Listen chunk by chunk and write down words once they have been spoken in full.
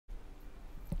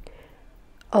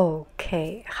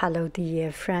Okay, hello dear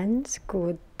friends,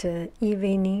 good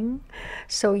evening.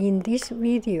 So in this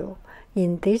video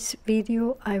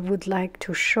I would like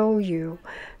to show you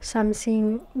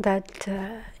something that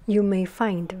you may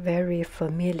find very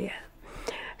familiar.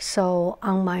 So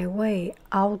on my way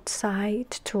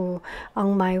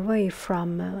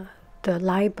from the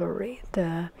library,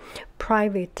 the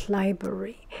private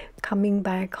library, coming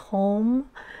back home,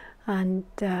 and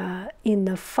in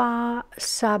the far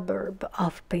suburb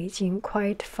of Beijing,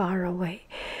 quite far away,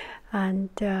 and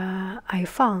I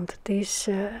found this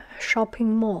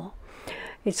shopping mall.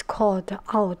 It's called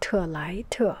奥特莱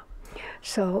特,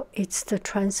 so it's the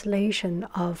translation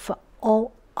of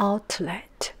all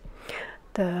outlet,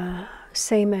 the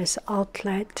same as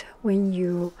outlet when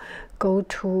you go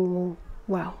to,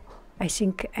 well, I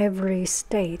think every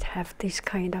state have this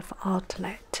kind of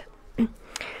outlet.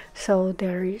 So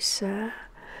there is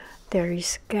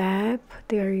Gap,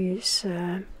 there is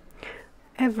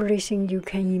everything you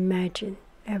can imagine,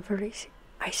 everything,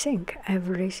 I think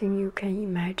everything you can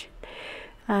imagine.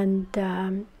 And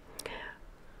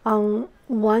on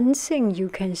one thing you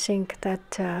can think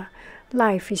that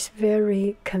life is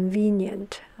very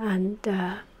convenient, and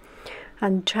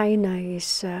China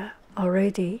is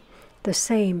already the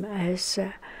same as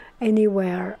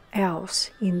anywhere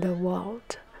else in the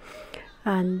world.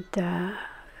 And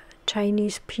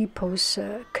Chinese people's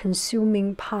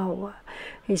consuming power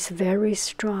is very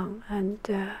strong, and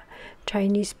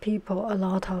Chinese people, a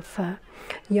lot of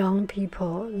young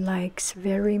people likes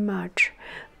very much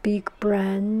big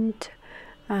brand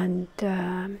and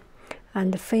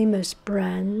famous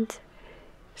brand.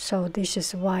 So this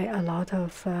is why a lot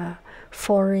of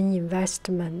foreign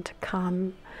investments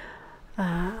come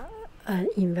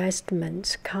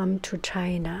to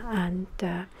China and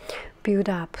build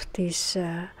up these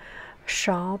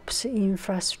shops,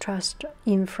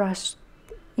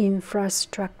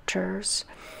 infrastructures,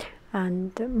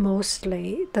 and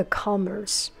mostly the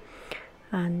commerce.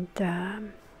 And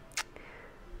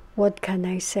what can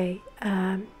I say?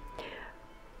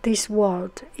 This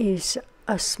world is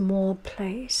a small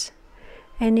place.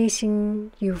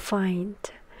 Anything you find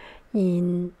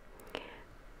in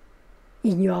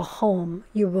your home,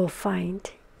 you will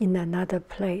find in another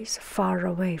place far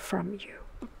away from you.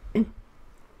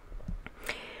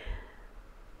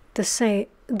 The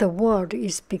world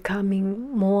is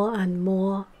becoming more and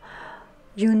more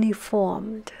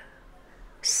uniformed,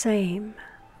 same.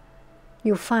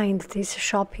 You find this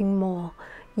shopping mall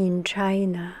in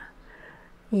China,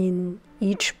 in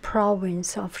each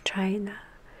province of China,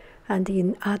 and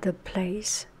in other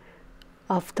place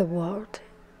of the world,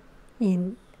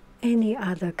 in any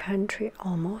other country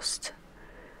almost.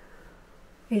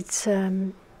 It's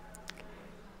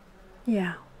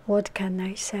yeah, what can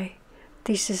I say?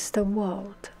 This is the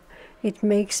world. It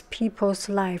makes people's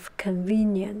life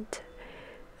convenient,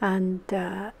 and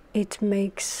it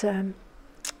makes yeah,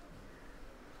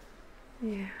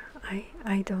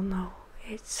 I don't know.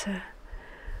 It's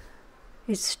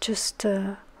just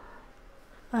a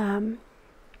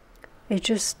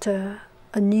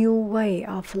new way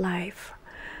of life.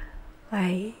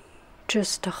 I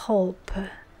just hope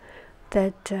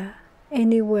that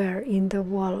anywhere in the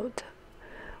world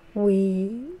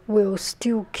we will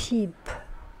still keep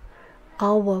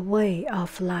our way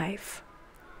of life.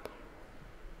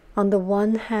 On the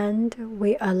one hand,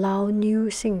 we allow new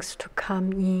things to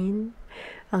come in.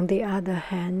 On the other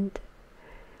hand,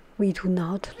 we do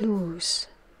not lose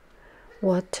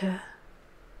what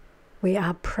we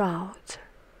are proud,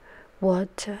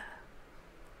 what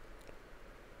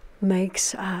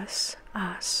makes us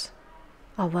us,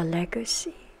 our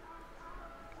legacy.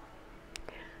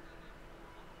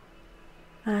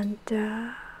 And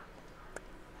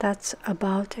that's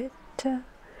about it.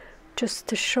 Just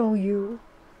to show you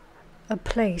a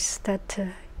place that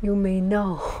you may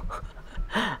know.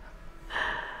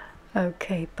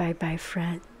 Okay, bye-bye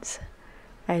friends.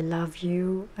 I love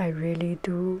you. I really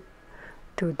do.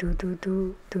 Do.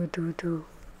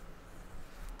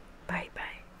 Bye-bye.